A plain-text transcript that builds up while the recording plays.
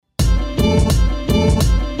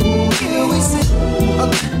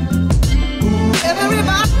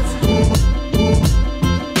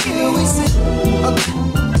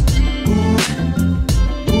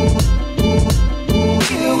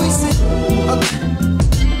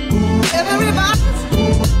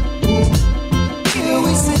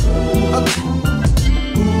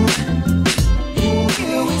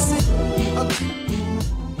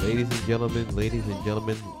gentlemen, ladies and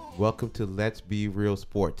gentlemen, welcome to Let's Be Real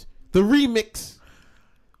Sports, the remix.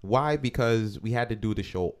 Why? Because we had to do the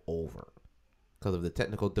show over because of the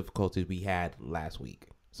technical difficulties we had last week.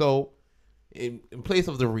 So, in place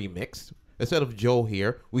of the remix, instead of Joe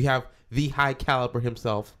here, we have the high caliber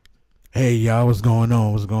himself. Hey, y'all, what's going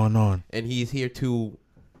on? What's going on? And he's here to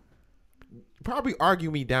probably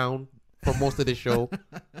argue me down for most of the show.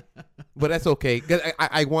 But that's okay, because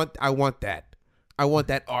I want that. I want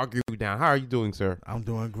that argue down. How are you doing, sir? I'm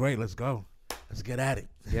doing great. Let's go. Let's get at it.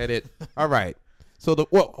 Get it? All right. So,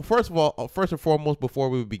 first and foremost, before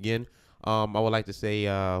we begin, I would like to say,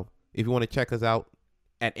 if you want to check us out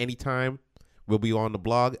at any time, we'll be on the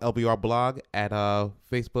blog, LBR blog, at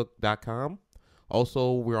facebook.com.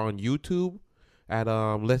 Also, we're on YouTube at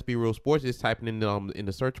Let's Be Real Sports. Just typing in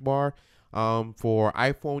the search bar. For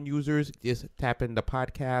iPhone users, just tap in the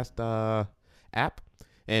podcast app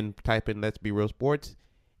and type in Let's Be Real Sports.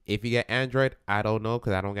 If you get Android, I don't know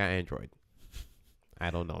because I don't got Android. I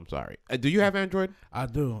don't know. I'm sorry. Do you have Android? I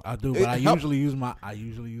do. But I usually use my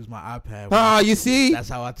iPad. You see? That's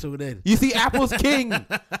how I tune in. You see, Apple's king.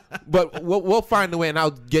 But we'll find a way, and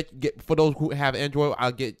I'll get for those who have Android,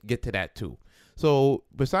 I'll get to that too. So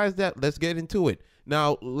besides that, let's get into it.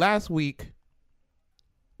 Now, last week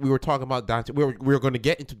we were talking about Deontay. We were going to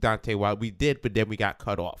get into Deontay Wilder. We did, but then we got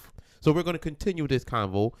cut off. So we're going to continue this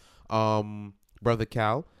convo. Brother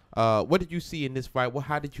Cal, what did you see in this fight?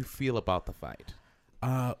 How did you feel about the fight?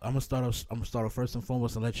 I'm gonna start off first and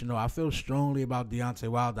foremost and let you know I feel strongly about Deontay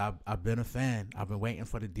Wilder. I've been a fan. I've been waiting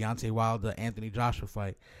for the Deontay Wilder Anthony Joshua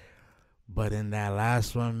fight. But in that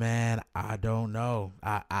last one, man, I don't know.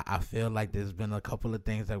 I feel like there's been a couple of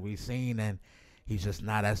things that we've seen, and he's just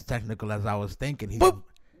not as technical as I was thinking. But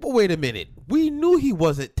wait a minute. We knew he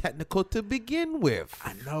wasn't technical to begin with.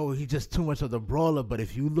 I know he's just too much of the brawler. But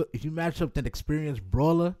if you match up an experienced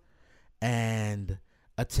brawler and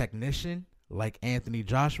a technician like Anthony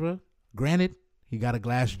Joshua, granted, he got a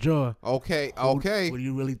glass jaw. Okay. What do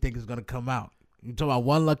you really think is gonna come out? You talking about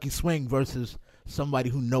one lucky swing versus somebody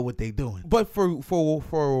who know what they doing. But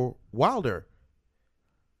for Wilder,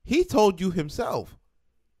 he told you himself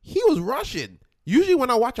he was rushing. Usually when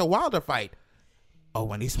I watch a Wilder fight,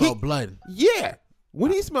 when he smelled blood. Yeah,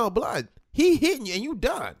 when he smelled blood, he hitting you and you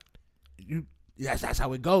done. That's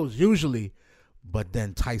how it goes usually. But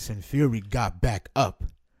then Tyson Fury got back up.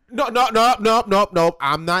 No.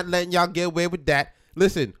 I'm not letting y'all get away with that.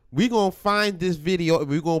 Listen, we gonna find this video and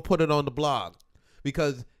we're gonna put it on the blog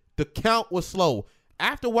because the count was slow.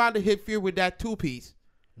 After Wilder hit Fury with that two-piece,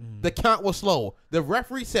 the count was slow. The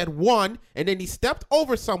referee said 1, and then he stepped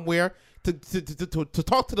over somewhere to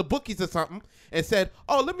talk to the bookies or something and said,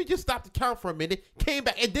 "Oh, let me just stop the count for a minute." Came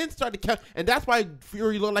back and then started the count, and that's why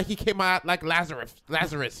Fury looked like he came out like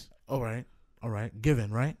Lazarus. All right.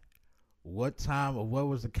 Given, right? What time or what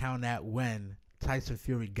was the count at when Tyson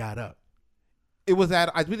Fury got up? It was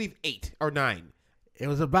at, I believe, 8 or 9. It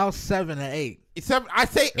was about 7 or 8. It's 7. I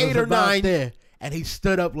say 8 or 9. There, and he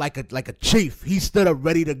stood up like a chief. He stood up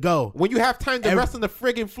ready to go. When you have time to rest on the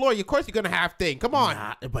friggin' floor, of course you're gonna have thing. Come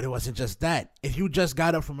on. But it wasn't just that. If you just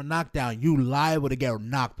got up from a knockdown, you liable to get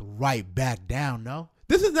knocked right back down. No.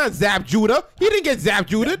 This is not Zab Judah. He didn't get Zab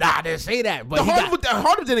Judah. Nah, I didn't say that. But the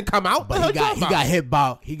Harder didn't come out. But he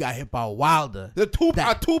got hit by Wilder. A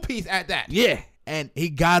two-piece at that. Yeah, and he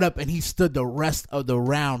got up and he stood the rest of the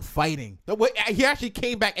round fighting. He actually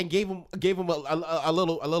came back and gave him a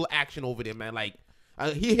little action over there, man. Like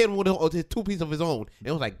he hit him with his two-piece of his own. And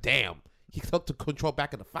it was like, damn, he took the control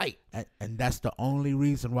back in the fight. And that's the only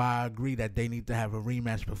reason why I agree that they need to have a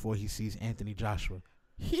rematch before he sees Anthony Joshua.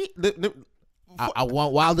 I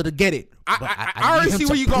want Wilder to get it. I already see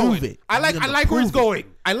where you're going. I like where it's going.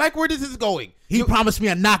 I like where this is going. He promised me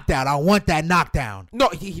a knockdown. I want that knockdown. No,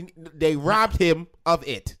 they robbed him of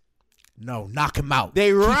it. No, knock him out.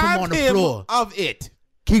 They robbed him of it.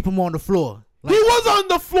 Keep him on the floor. He was on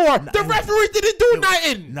the floor. The referee didn't do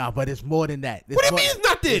nothing. No, but it's more than that. What do you mean it's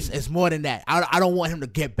nothing? It's more than that. I don't want him to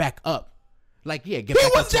get back up. Get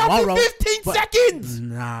back up tomorrow. He was down for 15 seconds.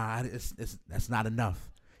 Nah, that's not enough.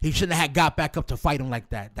 He shouldn't have got back up to fight him like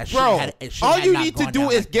that. All you need to do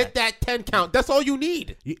is get that 10 count. That's all you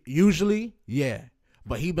need. Usually, yeah.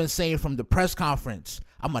 But he been saying from the press conference,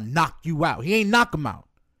 I'm going to knock you out. He ain't knock him out.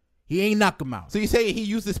 So you say he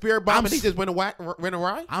used the spirit bomb and he just went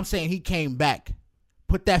awry? I'm saying he came back.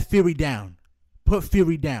 Put that Fury down. Put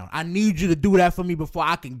Fury down. I need you to do that for me before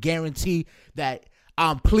I can guarantee that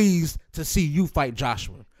I'm pleased to see you fight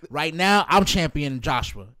Joshua. Right now, I'm championing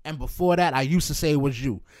Joshua. And before that, I used to say it was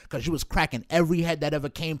you. Because you was cracking every head that ever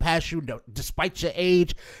came past you, despite your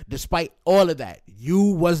age, despite all of that. You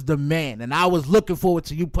was the man. And I was looking forward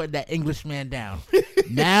to you putting that Englishman down.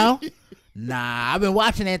 Now, nah, I've been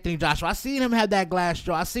watching Anthony Joshua. I seen him have that glass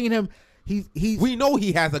jaw. I seen him. We know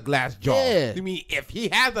he has a glass jaw. Yeah. You mean if he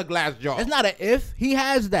has a glass jaw? It's not an if. He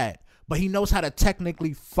has that. But he knows how to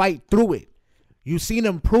technically fight through it. You seen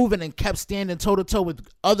him proving and kept standing toe-to-toe with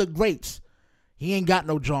other greats. He ain't got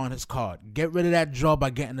no jaw on his card. Get rid of that jaw by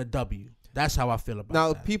getting a W. That's how I feel about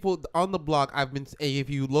now, that. people on the blog, if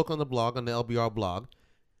you look on the blog, on the LBR blog,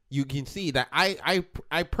 you can see that I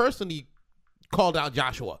personally called out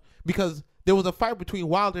Joshua because there was a fight between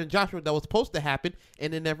Wilder and Joshua that was supposed to happen,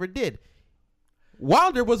 and it never did.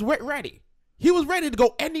 Wilder was ready. He was ready to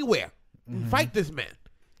go anywhere and fight this man.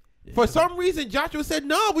 For some reason, Joshua said,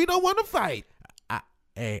 no, we don't want to fight.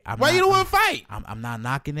 Why you don't want to fight? I'm not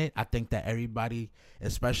knocking it. I think that everybody,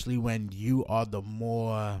 especially when you are the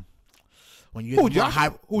more... When you're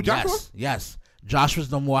Joshua? Yes. Joshua's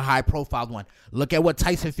the more high-profile one. Look at what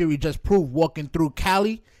Tyson Fury just proved walking through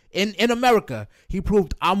Cali in America. He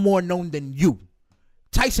proved I'm more known than you.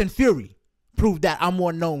 Tyson Fury proved that I'm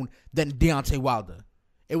more known than Deontay Wilder.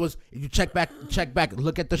 It was, you check back,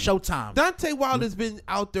 look at the Showtime. Deontay Wilder's been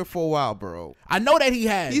out there for a while, bro. I know that he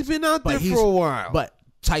has. He's been out there for a while. But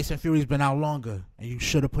Tyson Fury's been out longer, and you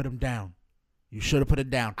should have put him down. You should have put it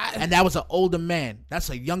down. And that was an older man. That's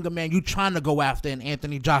a younger man you trying to go after in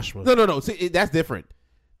Anthony Joshua. No. See, that's different.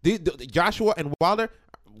 The Joshua and Wilder's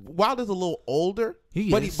a little older,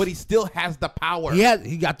 but he still has the power.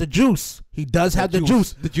 He got the juice. He does have the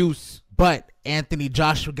juice. The juice. But Anthony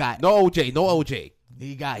Joshua got no OJ.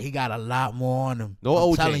 He got a lot more on him. No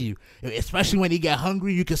I'm OJ. telling you, especially when he get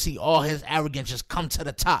hungry, you can see all his arrogance just come to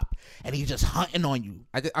the top, and he's just hunting on you.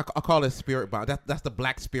 I call it spirit bomb. That's the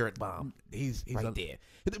black spirit bomb. He's right there.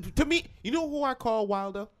 To me, you know who I call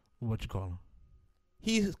Wilder? What you call him?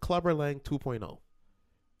 He's Clubber Lang 2.0.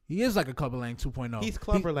 He is like a Clubber Lang 2.0. He's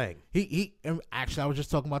Clubber Lang. He actually, I was just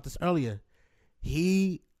talking about this earlier.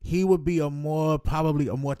 He would be probably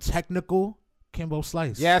a more technical Kimbo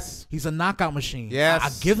Slice. Yes. He's a knockout machine. Yes.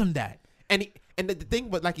 I give him that. And the thing,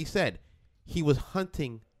 but like he said, he was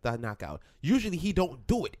hunting the knockout. Usually he don't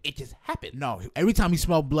do it. It just happened. No, every time he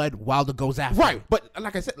smelled blood, Wilder goes after Right. it. But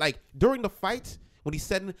like I said, like during the fights, when he's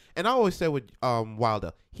setting, and I always said with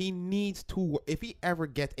Wilder, he needs to, if he ever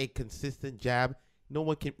gets a consistent jab, no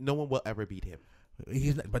one will ever beat him.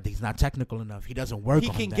 But he's not technical enough. He doesn't work on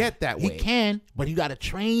that. He can get that way. He can, but you got to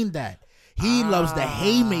train that. He loves the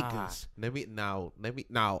haymakers. Let me now.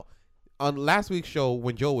 On last week's show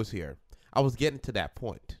when Joe was here, I was getting to that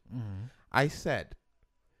point. Mm-hmm. I said,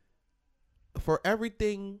 for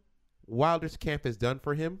everything Wilder's camp has done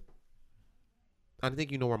for him, I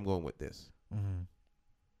think you know where I'm going with this. Mm-hmm.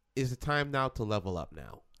 Is the time now to level up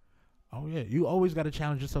now? Oh yeah, you always got to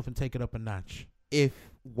challenge yourself and take it up a notch. If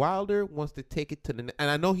Wilder wants to take it to the, and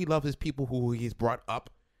I know he loves his people who he's brought up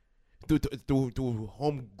through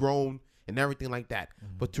homegrown and everything like that.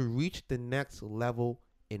 Mm-hmm. But to reach the next level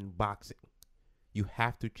in boxing, you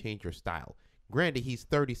have to change your style. Granted, he's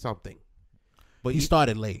 30-something. But he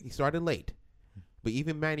started late. But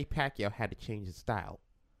even Manny Pacquiao had to change his style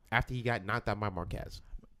after he got knocked out by Marquez.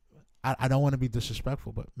 I don't want to be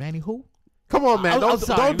disrespectful, but Manny who? Come on, man. Don't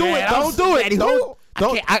do it.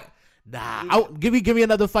 Give me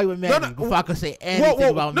another fight with Manny before I can say anything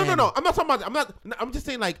about Manny. No. I'm not talking about. I'm just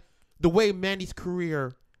saying like the way Manny's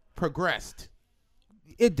career progressed.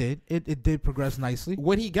 It did. It did progress nicely.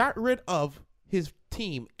 When he got rid of his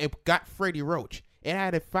team and got Freddie Roach, it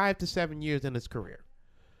added 5 to 7 years in his career.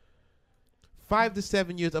 5 to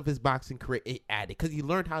 7 years of his boxing career it added because he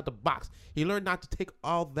learned how to box. He learned not to take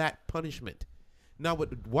all that punishment. Now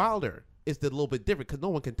with Wilder, it's a little bit different because no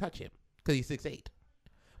one can touch him because he's 6'8".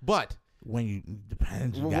 But when you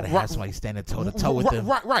gotta have somebody standing toe to toe with him.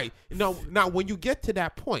 Right. Now when you get to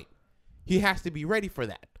that point, he has to be ready for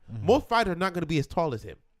that. Mm-hmm. Most fighters are not going to be as tall as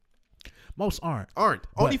him. Most aren't.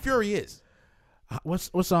 Only Fury is. What's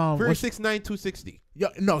Fury 6'9", 260.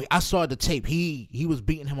 No, I saw the tape. He was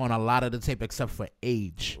beating him on a lot of the tape except for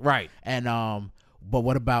age. Right. And but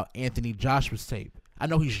what about Anthony Joshua's tape? I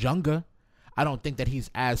know he's younger. I don't think that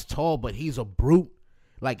he's as tall, but he's a brute.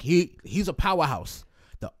 Like he's a powerhouse.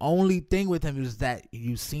 The only thing with him is that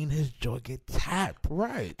you've seen his jaw get tapped.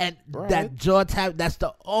 Right. And that jaw tap, that's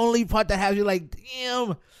the only part that has you like,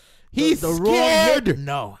 damn. He's scared.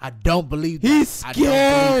 No, I don't believe that. He's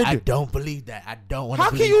scared. I don't believe that. I don't want to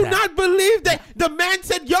How believe can you that. not believe that? The man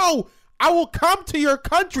said, yo, I will come to your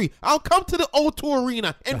country. I'll come to the O2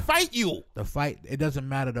 Arena and fight you. The fight, it doesn't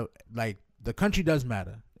matter. The country does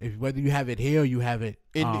matter. Whether you have it here or you have it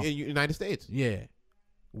in the United States. Yeah.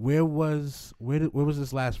 Where was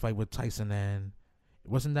this last fight with Tyson and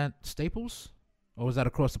wasn't that Staples? Or was that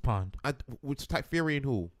across the pond? Which type? Fury and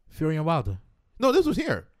who? Fury and Wilder. No, this was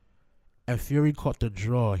here. And Fury caught the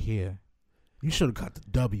draw here. You should have got the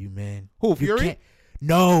W, man. Who, Fury?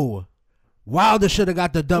 No. Wilder should have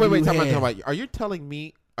got the W. Wait, time out. Are you telling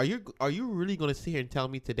me? Are you really going to sit here and tell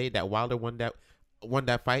me today that Wilder won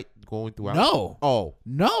that fight going throughout? No. Oh.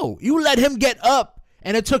 No. You let him get up,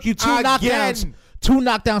 and it took you two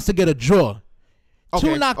knockdowns to get a draw.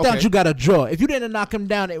 Okay, 2 knockdowns, you got a draw. If you didn't knock him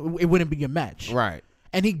down, it wouldn't be a match. Right.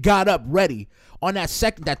 And he got up ready. On that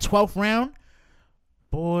 12th round,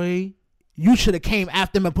 boy, you should have came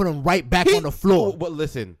after him and put him right back on the floor. But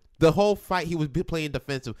listen, the whole fight he was playing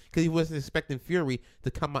defensive because he wasn't expecting Fury to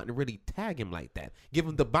come out and really tag him like that. Give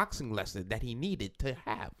him the boxing lesson that he needed to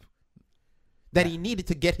have. That he needed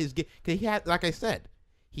to get his game. Because he had, like I said,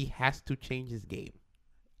 he has to change his game.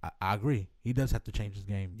 I agree. He does have to change his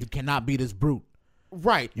game. You cannot be this brute.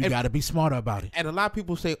 Right. You got to be smarter about it. And a lot of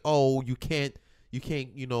people say, oh, you can't,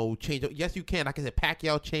 change. Yes, you can. Like I said,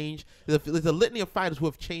 Pacquiao changed. There's a litany of fighters who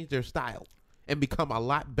have changed their style and become a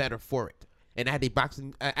lot better for it and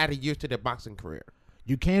added years to their boxing career.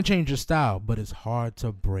 You can change your style, but it's hard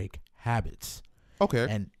to break habits. Okay.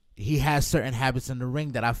 And he has certain habits in the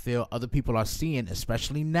ring that I feel other people are seeing,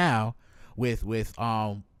 especially now with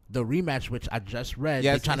the rematch, which I just read.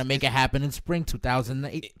 Yes, they're trying to make it happen in spring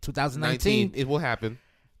 2019. It will happen.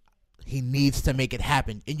 He needs to make it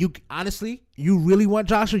happen. And you honestly, you really want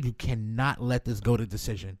Joshua? You cannot let this go to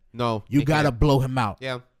decision. No. You got to blow him out.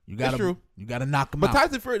 Yeah. That's true. You got to knock him out. But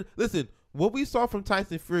Tyson Fury, listen, what we saw from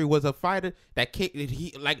Tyson Fury was a fighter that came,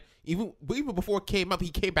 even before it came up, he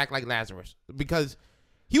came back like Lazarus because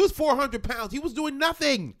he was 400 pounds. He was doing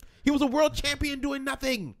nothing. He was a world champion doing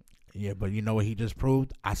nothing. Yeah, but you know what he just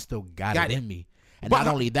proved? I still got it in me. And not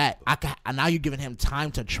only that, now you're giving him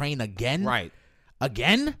time to train again. Right.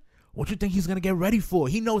 Again? What you think he's going to get ready for?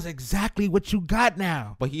 He knows exactly what you got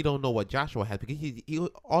now. But he don't know what Joshua has because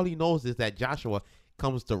all he knows is that Joshua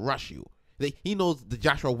comes to rush you. He knows the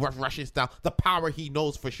Joshua rushing style, the power he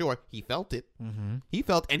knows for sure. He felt it. Mm-hmm. He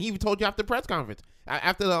felt, and he even told you after the press conference,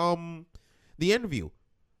 after the interview,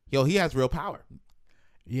 he has real power.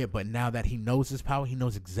 Yeah, but now that he knows his power, he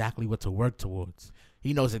knows exactly what to work towards.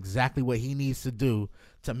 He knows exactly what he needs to do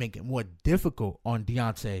to make it more difficult on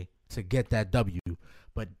Deontay to get that W.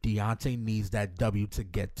 But Deontay needs that W to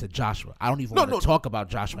get to Joshua. I don't even want to talk about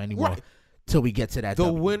Joshua anymore till we get to that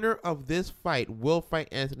W. The winner of this fight will fight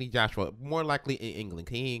Anthony Joshua, more likely in England.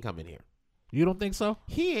 He ain't coming here. You don't think so?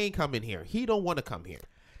 He ain't coming here. He don't want to come here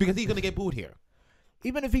because he's going to get booed here.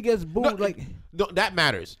 Even if he gets booed, no, that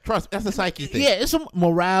matters. Trust, that's a psyche thing. Yeah, it's some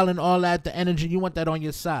morale and all that, the energy. You want that on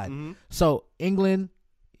your side. Mm-hmm. So England,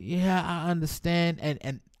 yeah, I understand,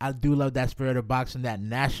 and I do love that spirit of boxing, that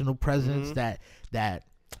national presence, that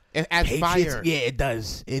it adds Patriots, fire. Yeah, it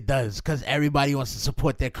does, because everybody wants to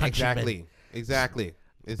support their countrymen. Exactly.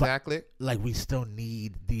 But, we still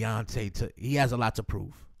need Deontay to. He has a lot to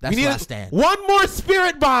prove. That's where I stand. One more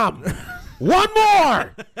spirit bomb. One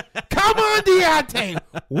more. Come on, Deontay.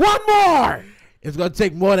 One more. It's gonna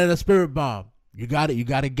take more than a spirit bomb. You got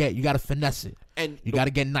to finesse it, and you got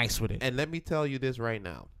to get nice with it. And let me tell you this right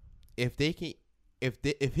now: if they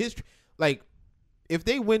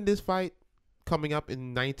win this fight coming up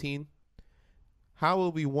in 19, how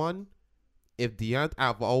will we won? If Deontay,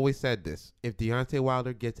 I've always said this: if Deontay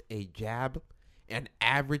Wilder gets a jab, an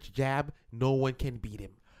average jab, no one can beat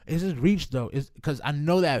him. Is his reach though? Is because I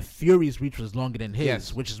know that Fury's reach was longer than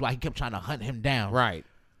his, which is why he kept trying to hunt him down. Right.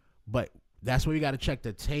 But that's where you got to check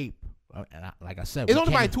the tape. And like I said, it's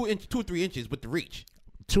only by 2 or 3 inches with the reach.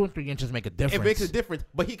 2 and 3 inches make a difference. It makes a difference,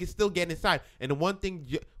 but he can still get inside. And the one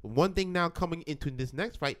thing now coming into this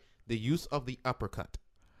next fight, the use of the uppercut.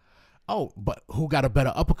 Oh, but who got a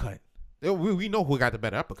better uppercut? We know who got the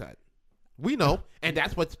better uppercut. We know, and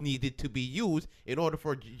that's what's needed to be used in order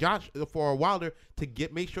for Wilder to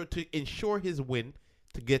make sure to ensure his win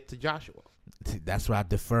to get to Joshua. See, that's where I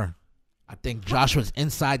defer. I think Joshua's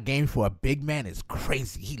inside game for a big man is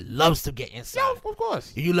crazy. He loves to get inside. Yeah, of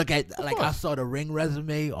course. You look at I saw the Ring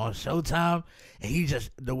resume on Showtime, and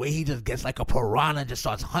the way he just gets like a piranha and just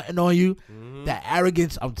starts hunting on you. Mm-hmm. That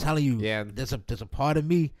arrogance, I'm telling you. Yeah. There's a part of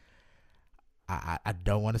me. I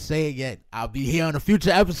don't want to say it yet. I'll be here on a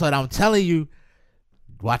future episode. I'm telling you,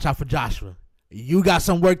 watch out for Joshua. You got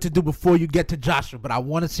some work to do before you get to Joshua, but I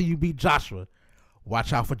want to see you beat Joshua.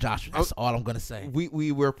 Watch out for Joshua. That's all I'm gonna say.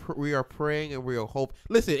 We are praying and we are hope.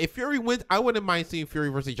 Listen, if Fury wins, I wouldn't mind seeing Fury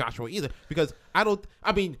versus Joshua either because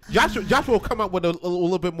Joshua will come out with a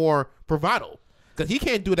little bit more bravado. Because he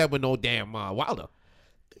can't do that with no damn Wilder.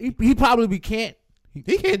 He probably can't.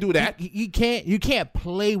 He can't do that. He can't. You can't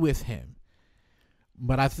play with him.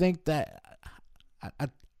 But I think that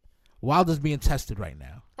Wilder's being tested right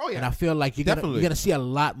now. Oh yeah, and I feel like you're gonna see a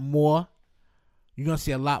lot more. You're gonna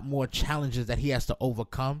see a lot more challenges that he has to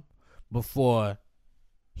overcome before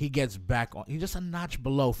he gets back on. He's just a notch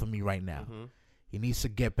below for me right now. Mm-hmm. He needs to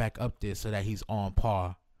get back up there so that he's on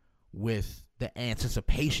par with the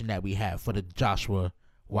anticipation that we have for the Joshua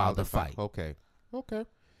Wilder fight. Okay.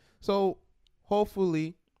 So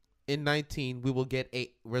hopefully in 19 we will get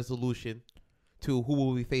a resolution to who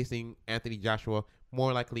will be facing Anthony Joshua,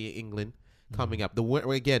 more likely in England, coming up. The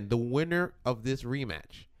winner of this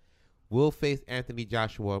rematch will face Anthony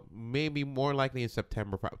Joshua, maybe more likely in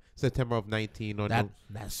September of 19 or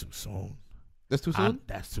that's too soon. That's too soon?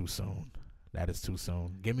 That's too soon. That is too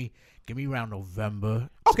soon. Give me around November.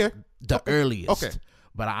 Okay. The earliest. Okay.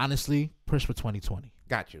 But I honestly push for 2020.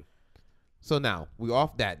 Got you. So now, we're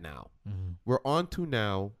off that now. Mm-hmm. We're on to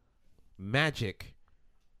now Magic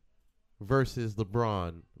versus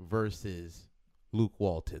LeBron versus Luke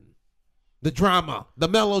Walton. The drama, the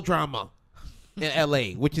melodrama in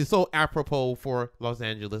LA, which is so apropos for Los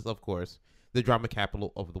Angeles, of course, the drama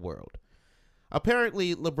capital of the world.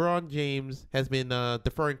 Apparently, LeBron James has been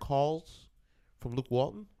deferring calls from Luke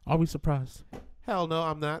Walton. Are we surprised? Hell no,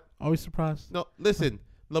 I'm not. Are we surprised? No, listen.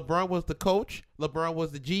 LeBron was the coach. LeBron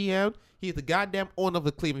was the GM. He's the goddamn owner of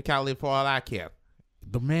the Cleveland Cavaliers for all I care.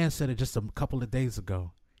 The man said it just a couple of days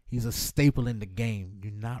ago. He's a staple in the game.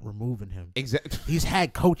 You're not removing him. Exactly. He's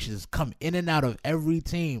had coaches come in and out of every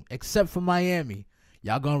team except for Miami.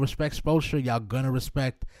 Y'all gonna respect Spoelstra. Y'all gonna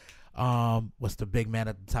respect what's the big man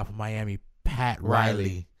at the top of Miami? Pat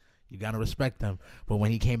Riley. You gotta respect them. But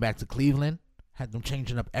when he came back to Cleveland, had them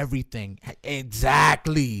changing up everything.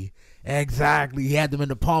 Exactly. He had them in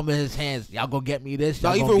the palm of his hands. Y'all gonna get me this.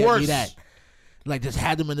 Y'all gonna get me that. Like just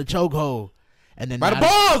had them in the chokehold. And then by the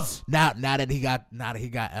balls. Now that he got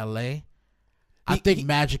LA, I think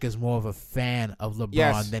Magic is more of a fan of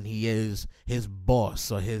LeBron than he is his boss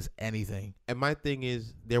or his anything. And my thing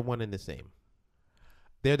is, they're one and the same.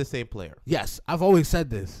 They're the same player. Yes, I've always said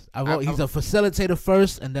this. He's a facilitator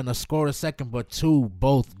first and then a scorer second, but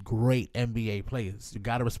both great NBA players. You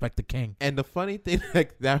got to respect the king. And the funny thing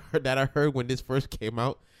that I heard when this first came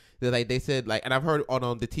out, that they said, and I've heard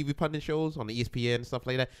on the TV pundit shows, on the ESPN and stuff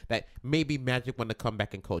like that maybe Magic want to come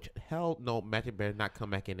back and coach. Hell no, Magic better not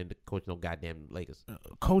come back in and coach no goddamn Lakers.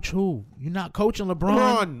 Coach who? You're not coaching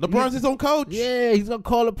LeBron. LeBron's his own coach. Yeah, he's going to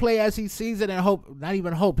call a play as he sees it and not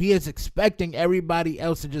even hope. He is expecting everybody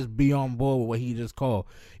else to just be on board with what he just called.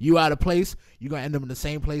 You out of place, you're going to end up in the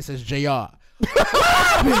same place as JR.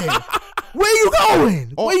 Where you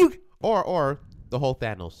going? Or the whole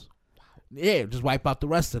Thanos. Yeah, just wipe out the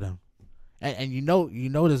rest of them. And you know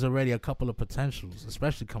there's already a couple of potentials,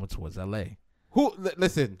 especially coming towards LA.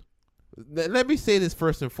 Listen, let me say this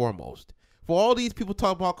first and foremost. For all these people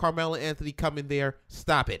talking about Carmelo Anthony coming there,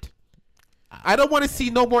 stop it. I don't want to see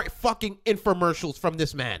no more fucking infomercials from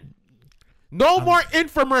this man. No more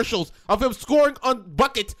infomercials of him scoring on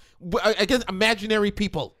buckets against imaginary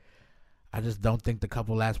people. I just don't think the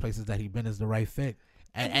couple last places that he's been is the right fit.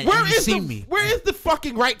 And where is the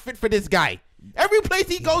fucking right fit for this guy? Every place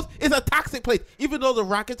he goes is a toxic place. Even though the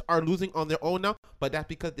Rockets are losing on their own now, but that's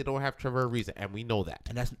because they don't have Trevor Ariza, and we know that.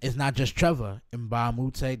 And it's not just Trevor and Mbah a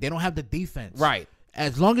Moute. They don't have the defense. Right.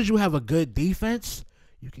 As long as you have a good defense,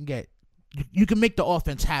 you can make the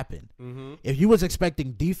offense happen. Mm-hmm. If you was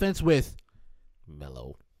expecting defense with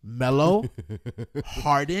Melo,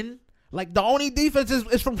 Harden. Like, the only defense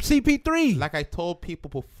is from CP3. Like I told people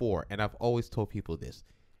before, and I've always told people this,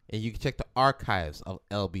 and you can check the archives of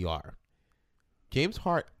LBR. James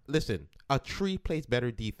Harden, listen, a tree plays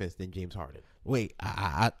better defense than James Harden. Wait,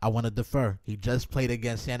 I want to defer. He just played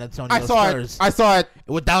against San Antonio Spurs. I saw it.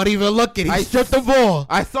 Without even looking. He stripped the ball.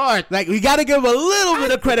 I saw it. Like, we got to give him a little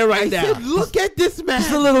bit of credit right now. Said, look at this man.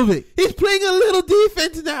 Just a little bit. He's playing a little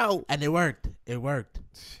defense now. And it worked. It worked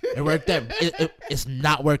then. It's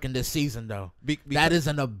not working this season, though. That is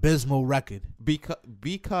an abysmal record.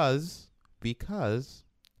 Because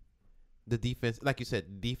the defense, like you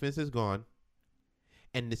said, defense is gone,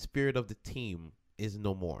 and the spirit of the team is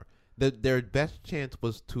no more. Their best chance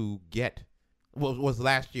was was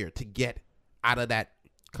last year to get out of that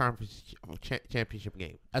conference championship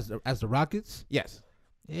game. As the Rockets? Yes.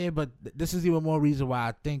 Yeah, but this is even more reason why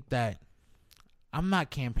I think that I'm not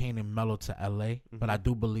campaigning Melo to LA, but I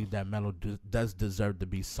do believe that Melo does deserve to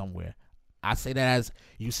be somewhere. I say that as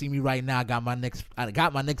you see me right now. I got my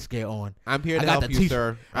Knicks gear on. I'm here to help you,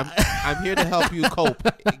 sir. I'm here to help you cope,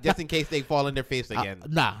 just in case they fall in their face again.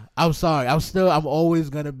 I'm sorry. I'm always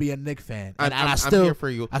gonna be a Knicks fan, and I'm here for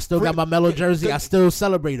you. I still got my Melo jersey. I still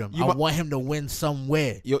celebrate him. I want him to win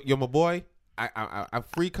somewhere. You're my boy. I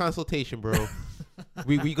free consultation, bro.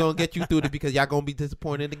 we gonna get you through it because y'all gonna be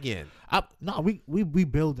disappointed again. We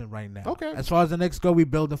building right now. Okay. As far as the Knicks go, we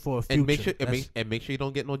building for a future. And make sure you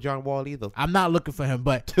don't get no John Wall either. I'm not looking for him,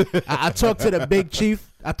 but I talked to the big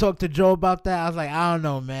chief. I talked to Joe about that. I was like, I don't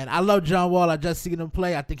know, man. I love John Wall. I just seen him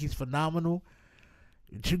play. I think he's phenomenal.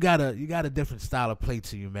 But you got a different style of play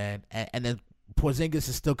to you, man. And then Porzingis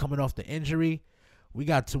is still coming off the injury. We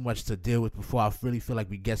got too much to deal with before I really feel like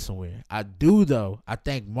we get somewhere. I do, though. I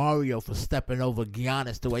thank Mario for stepping over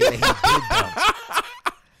Giannis the way that he did, though.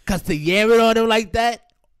 Because to yam it on him like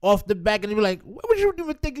that, off the back, and he be like, what was you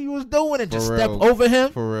even thinking you was doing? And just step over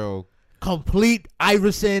him. For real. Complete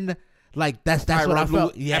Iverson. Like, that's what I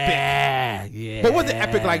felt. Yeah. But it wasn't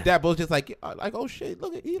epic like that, but it was just like oh shit,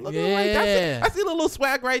 look at right. I see a little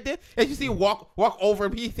swag right there. And you see him walk over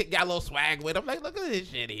him, he got a little swag with him. Like, look at this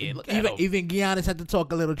shit here. Look at him. Even Giannis had to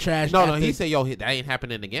talk a little trash. No, he said, yo, that ain't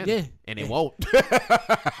happening again. Yeah. And it won't.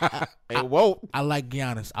 It won't. I like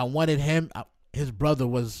Giannis. I wanted him. His brother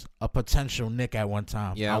was a potential Knick at one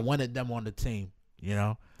time. Yeah. I wanted them on the team, you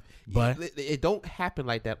know? But it don't happen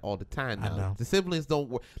like that all the time. Now. I know. The siblings don't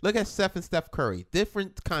work. Look at Steph and Steph Curry.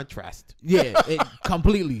 Different contrast. Yeah,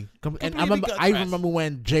 completely. And I remember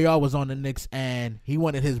when JR was on the Knicks and he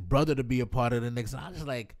wanted his brother to be a part of the Knicks. And I was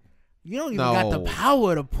like, you don't even got the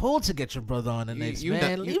power to pull to get your brother on the Knicks,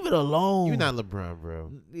 man. Leave it alone. You're not LeBron,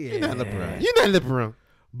 bro. Yeah. You're not LeBron.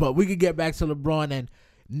 But we could get back to LeBron, and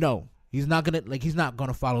no. He's not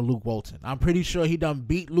gonna follow Luke Walton. I'm pretty sure he done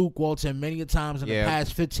beat Luke Walton many times in the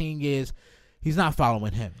past 15 years. He's not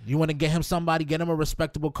following him. You want to get him somebody, get him a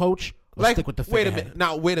respectable coach, or stick with the figurehead?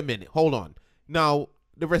 Wait a minute. Hold on. Now,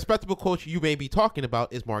 the respectable coach you may be talking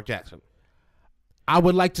about is Mark Jackson. I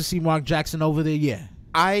would like to see Mark Jackson over there, yeah.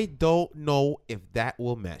 I don't know if that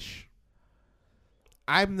will mesh.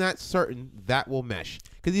 I'm not certain that will mesh.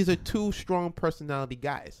 Because these are two strong personality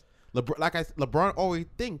guys. LeBron always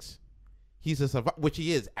thinks he's a savant, which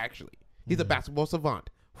he is actually. He's a basketball savant.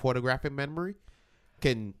 Photographic memory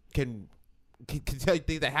can tell you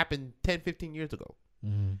things that happened 10, 15 years ago.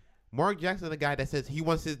 Mm-hmm. Mark Jackson is the guy that says he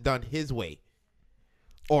wants it done his way.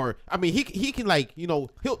 Or I mean, he can he'll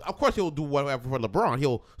do whatever for LeBron.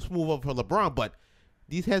 He'll smooth up for LeBron, but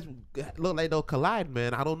these heads look like they'll collide,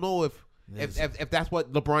 man. I don't know if that's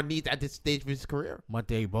what LeBron needs at this stage of his career. But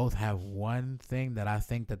they both have one thing that I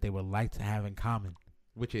think that they would like to have in common,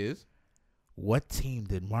 which is. What team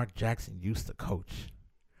did Mark Jackson used to coach?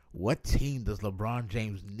 What team does LeBron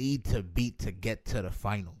James need to beat to get to the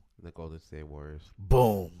final? The Golden State Warriors.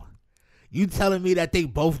 Boom. You telling me that they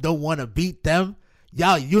both don't want to beat them?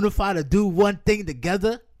 Y'all unify to do one thing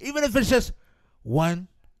together? Even if it's just 1,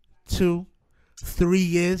 2, 3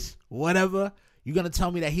 years, whatever. You going to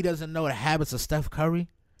tell me that he doesn't know the habits of Steph Curry?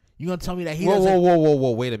 You going to tell me that he doesn't...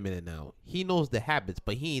 Whoa. Wait a minute now. He knows the habits,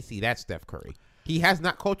 but he ain't see that Steph Curry. He has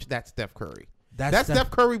not coached that Steph Curry. That Steph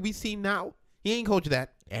Curry we see now, he ain't coached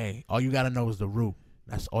that. Hey, all you got to know is the root.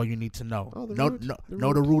 That's all you need to know. Oh,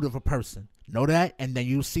 know the root of a person. Know that, and then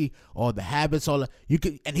you'll see all the habits. And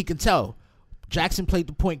he can tell. Jackson played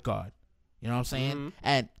the point guard. You know what I'm saying? Mm-hmm.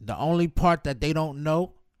 And the only part that they don't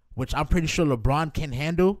know, which I'm pretty sure LeBron can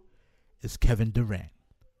handle, is Kevin Durant.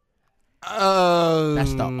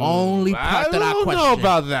 That's the only part that I question. I don't know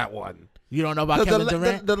about that one. You don't know about Kevin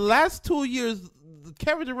Durant? The last 2 years,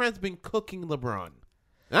 Kevin Durant's been cooking LeBron.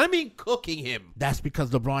 I mean cooking him. That's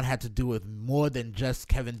because LeBron had to do with more than just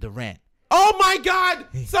Kevin Durant. Oh, my God,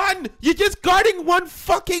 son. You're just guarding one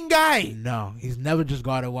fucking guy. No, he's never just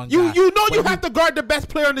guarded one guy. You know you have to guard the best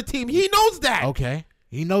player on the team. He knows that. Okay,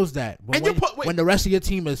 he knows that. But when the rest of your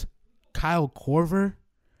team is Kyle Korver,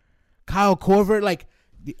 like...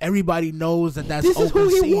 Everybody knows that's this is who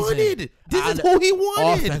he season. Wanted. This is who he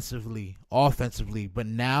wanted. Offensively. But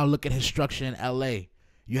now look at his structure in L.A.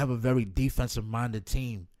 You have a very defensive-minded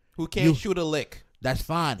team. Who can't shoot a lick. That's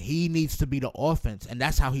fine. He needs to be the offense, and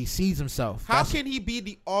that's how he sees himself. How can he be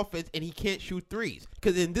the offense and he can't shoot threes?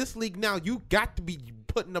 Because in this league now, you got to be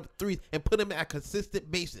putting up threes and put them at a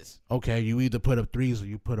consistent basis. Okay, you either put up threes or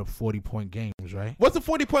you put up 40-point games, right? What's a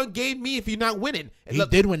 40-point game mean if you're not winning? He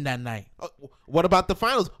did win that night. What about the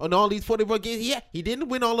finals? On all these 40-point games, yeah, he didn't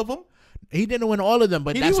win all of them. He didn't win all of them,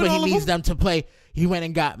 but that's what he needs them to play. He went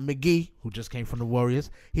and got McGee, who just came from the Warriors.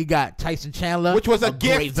 He got Tyson Chandler, which was a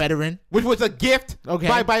gift, great veteran. Which was a gift by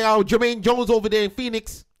Jermaine Jones over there in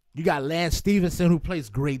Phoenix. You got Lance Stevenson, who plays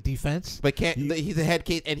great defense. But he's a head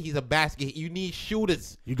case and he's a basket. You need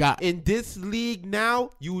shooters. You got in this league now.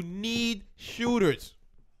 You need shooters.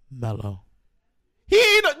 Melo.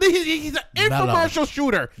 He's an infomercial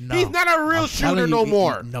shooter. No. He's not a real shooter no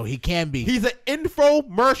more. No, he can be. He's an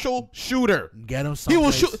infomercial shooter. Get him someplace. He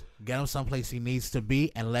will shoot. Get him someplace he needs to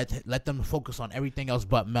be, and let them focus on everything else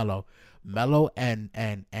but Melo. Melo and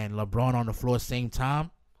LeBron on the floor same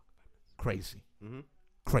time. Crazy. Mm-hmm.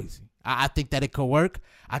 Crazy. I think that it could work.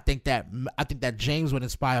 I think that James would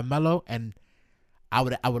inspire Melo, and I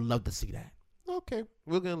would love to see that. Okay,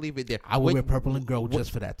 we're gonna leave it there. I would wear purple and gold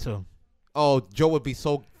just for that too. Oh, Joe would be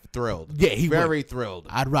so thrilled. Yeah, he very would. Thrilled.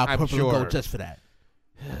 I'd rock purple and gold just for that.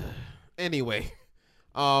 Anyway,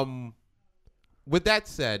 with that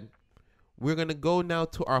said, we're gonna go now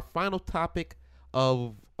to our final topic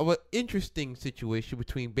of an interesting situation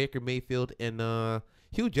between Baker Mayfield and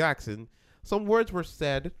Hugh Jackson. Some words were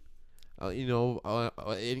said, in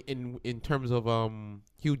terms of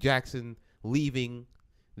Hugh Jackson leaving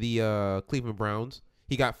the Cleveland Browns.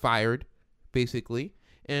 He got fired, basically.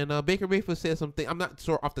 And Baker Mayfield said something. I'm not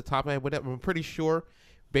sure off the top of my head, but I'm pretty sure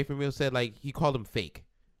Baker Mayfield said, like, he called him fake.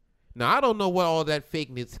 Now, I don't know what all that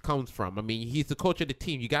fakeness comes from. I mean, he's the coach of the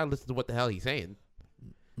team. You got to listen to what the hell he's saying.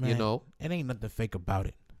 Man, you know? It ain't nothing fake about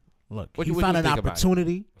it. Look, What he you found an think about it?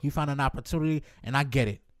 opportunity. He found an opportunity, and I get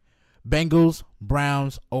it. Bengals,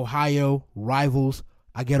 Browns, Ohio, rivals.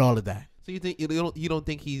 I get all of that. So you don't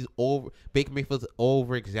think he's Baker Mayfield's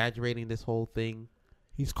over exaggerating this whole thing?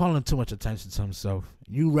 He's calling too much attention to himself.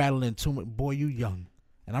 You rattling too much. Boy, you young.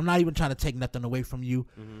 And I'm not even trying to take nothing away from you.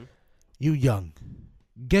 Mm-hmm. You young.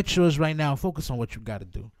 Get yours right now. Focus on what you got to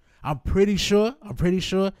do. I'm pretty sure.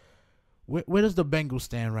 Where does the Bengals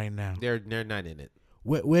stand right now? They're not in it.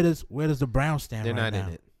 Where does the Browns stand right now? They're not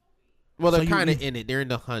in it. Well, they're kind of in it. They're in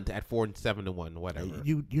the hunt at 4-7-1, whatever.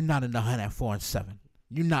 You're not in the hunt at 4-7.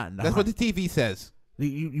 You're not in the That's hunt. what the TV says.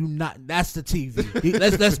 You not. That's the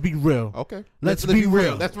TV. let's be real. Okay. Let's be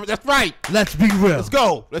real. That's right. Let's be real.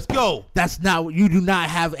 Let's go. That's not. You do not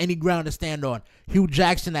have any ground to stand on. Hugh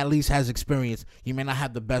Jackson at least has experience. You may not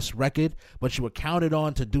have the best record, but you were counted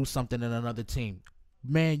on to do something in another team.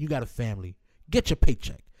 Man, you got a family. Get your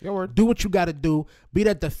paycheck. Your word. Do what you got to do. Be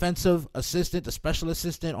that defensive assistant, the special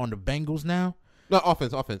assistant on the Bengals now. No,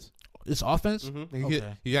 offense. It's offense? Mm-hmm.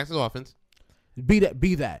 Okay. Hugh Jackson's offense. Be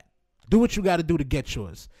that. Do what you got to do to get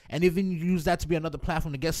yours. And if you use that to be another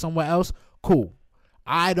platform to get somewhere else, cool.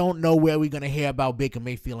 I don't know where we're going to hear about Baker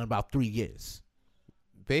Mayfield in about 3 years.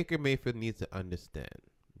 Baker Mayfield needs to understand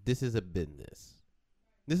this is a business.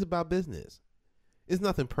 This is about business. It's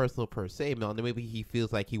nothing personal per se, man. Maybe he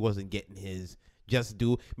feels like he wasn't getting his just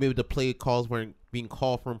due. Maybe the play calls weren't being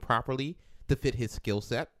called for him properly to fit his skill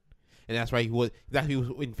set. And that's why he was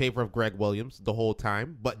in favor of Greg Williams the whole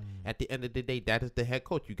time. But at the end of the day, that is the head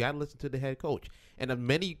coach. You got to listen to the head coach. And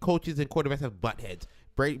many coaches and quarterbacks have butt heads.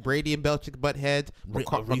 Brady and Belichick butt heads.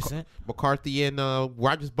 McCarthy and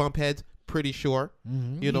Rodgers bump heads. Pretty sure.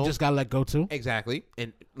 Mm-hmm. You know, just got to let go too. Exactly.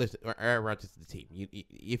 And listen, Aaron Rodgers is the team.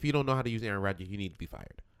 If you don't know how to use Aaron Rodgers, you need to be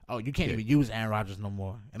fired. Oh, you can't even use Aaron Rodgers no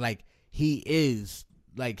more. And like he is,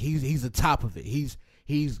 like he's the top of it. He's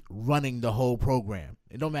running the whole program.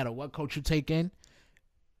 It don't matter what coach you take in.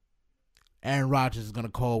 Aaron Rodgers is gonna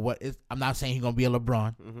call what is. I'm not saying he's gonna be a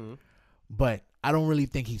LeBron, but I don't really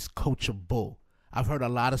think he's coachable. I've heard a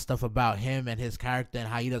lot of stuff about him and his character and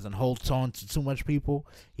how he doesn't hold on to too much people.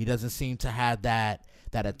 He doesn't seem to have that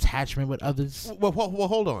attachment with others. Well,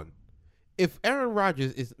 hold on. If Aaron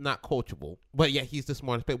Rodgers is not coachable, but yeah, he's the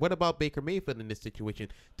smartest player, what about Baker Mayfield in this situation?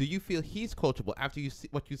 Do you feel he's coachable after you see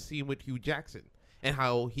what you've seen with Hugh Jackson and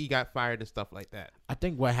how he got fired and stuff like that? I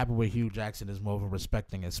think what happened with Hugh Jackson is more of a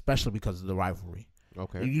respecting, especially because of the rivalry.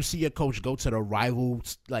 Okay. You see your coach go to the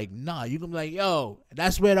rivals, like, nah, you can be like, yo,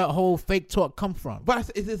 that's where the whole fake talk come from. But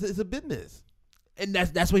it's a business. And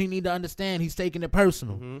that's what he need to understand. He's taking it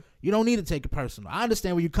personal. Mm-hmm. You don't need to take it personal. I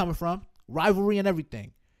understand where you're coming from, rivalry and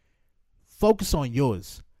everything. Focus on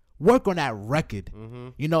yours. Work on that record. Mm-hmm.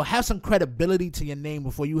 You know, have some credibility to your name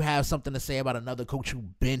before you have something to say about another coach who's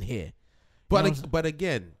been here. But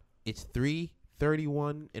again, it's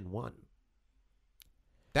 3-31-1.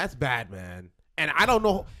 That's bad, man. And I don't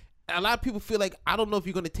know. A lot of people feel like I don't know if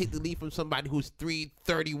you're going to take the lead from somebody who's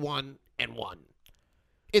 3-31-1.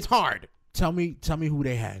 It's hard. Tell me who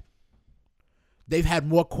they had. They've had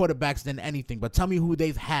more quarterbacks than anything, but tell me who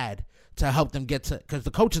they've had to help them get to, because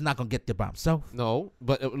the coach is not going to get there by himself. No,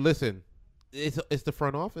 but listen, it's the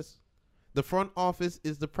front office. The front office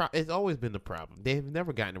is it's always been the problem. They've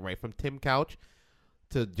never gotten it right, from Tim Couch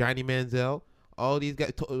to Johnny Manziel, All these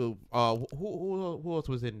guys. Who else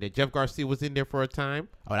was in there? Jeff Garcia was in there for a time.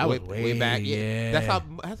 Oh, that was way back. Yeah.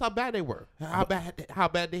 That's how bad they were. How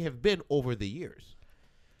bad they have been over the years.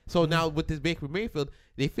 So now with this Baker Mayfield,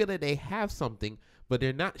 they feel that they have something, but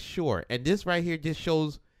they're not sure. And this right here just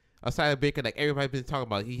shows a side of Baker like everybody's been talking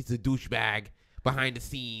about. He's a douchebag behind the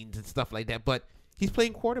scenes and stuff like that. But he's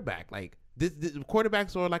playing quarterback. Like this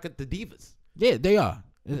quarterbacks are like the divas. Yeah, they are.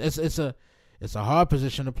 It's a hard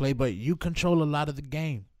position to play, but you control a lot of the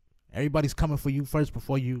game. Everybody's coming for you first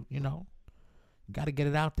before you got to get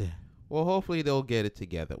it out there. Well, hopefully they'll get it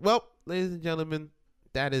together. Well, ladies and gentlemen,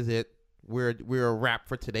 that is it. We're a wrap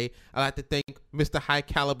for today. I'd like to thank Mr. High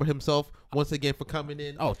Caliber himself once again for coming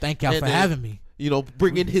in. Oh, thank y'all for having me.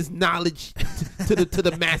 Bringing his knowledge to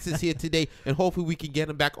the masses here today, and hopefully we can get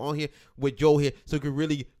him back on here with Joe here, so we can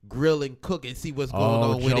really grill and cook and see what's going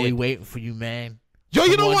on with it. Joey, waiting for you, man. Joe,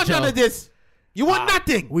 you don't want none of this. You want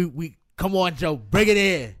nothing. We come on, Joe, bring it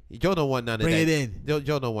in. Joe don't want none of that. Bring it in.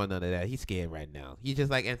 Joe don't want none of that. He's scared right now. He's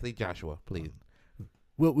just like Anthony Joshua. Please.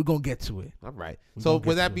 We're gonna get to it. All right. So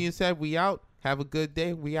with that being said, we out. Have a good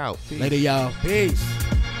day. We out. Peace. Later, y'all. Peace.